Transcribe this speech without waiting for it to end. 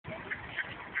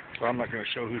So I'm not going to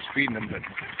show who's feeding them, but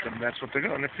that's what they're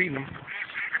doing. They're feeding them.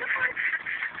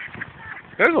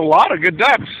 There's a lot of good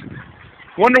ducks.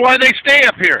 Wonder why they stay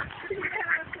up here.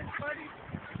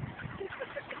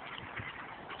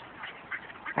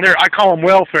 I call them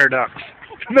welfare ducks.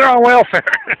 They're on welfare.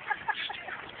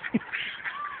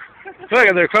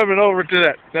 Look, they're coming over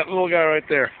to that little guy right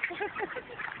there.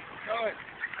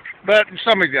 But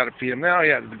somebody's got to feed them now.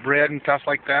 Yeah, the bread and stuff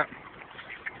like that.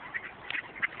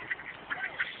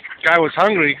 Guy was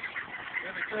hungry.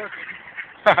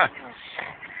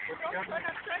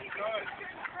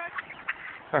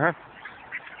 Uh-huh.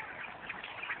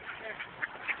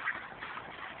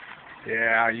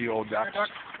 Yeah, you old ducks.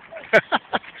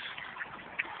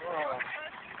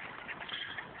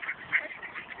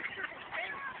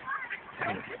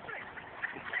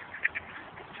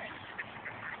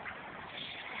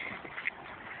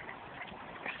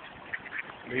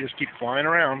 They just keep flying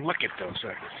around. Look at those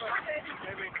suckers.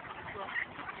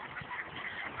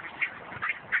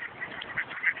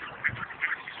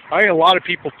 I think a lot of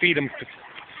people feed them.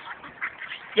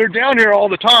 They're down here all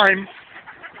the time.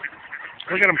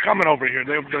 Look at them coming over here.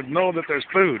 They know that there's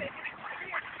food.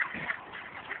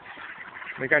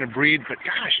 They kind of breed, but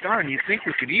gosh darn, you'd think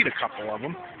we could eat a couple of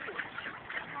them.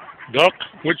 Duck?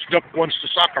 Which duck wants to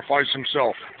sacrifice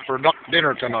himself for duck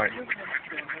dinner tonight?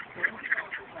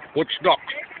 Which duck?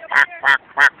 Quack, quack,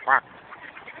 quack, quack.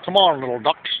 Come on, little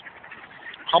ducks.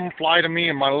 Come fly to me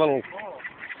and my little...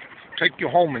 take you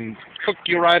home and cook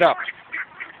you right up.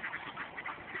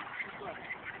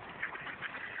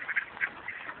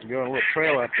 You got a little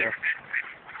trail out there.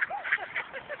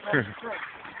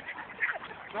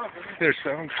 They're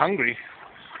so hungry.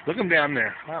 Look them down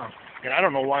there. Wow. And I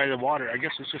don't know why the water. I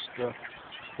guess it's just a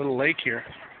little lake here.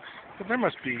 But there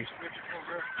must be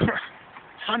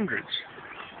hundreds.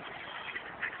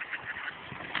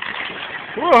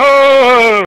 Whoa!